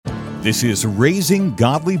This is Raising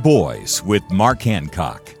Godly Boys with Mark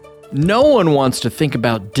Hancock. No one wants to think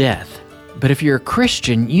about death, but if you're a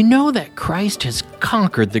Christian, you know that Christ has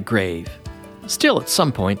conquered the grave. Still, at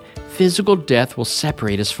some point, physical death will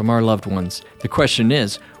separate us from our loved ones. The question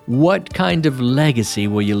is, what kind of legacy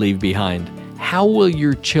will you leave behind? How will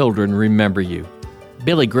your children remember you?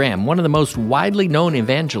 Billy Graham, one of the most widely known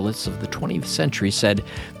evangelists of the 20th century, said,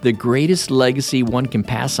 "The greatest legacy one can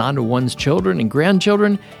pass on to one's children and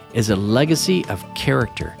grandchildren is a legacy of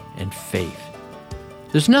character and faith."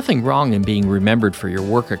 There's nothing wrong in being remembered for your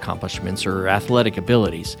work accomplishments or athletic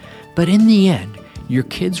abilities, but in the end, your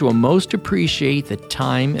kids will most appreciate the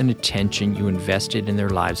time and attention you invested in their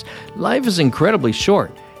lives. Life is incredibly short.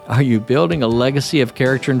 Are you building a legacy of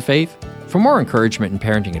character and faith? For more encouragement and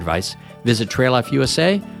parenting advice, visit Trail Life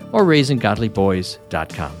USA or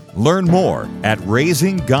RaisingGodlyBoys.com. Learn more at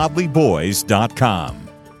RaisingGodlyBoys.com.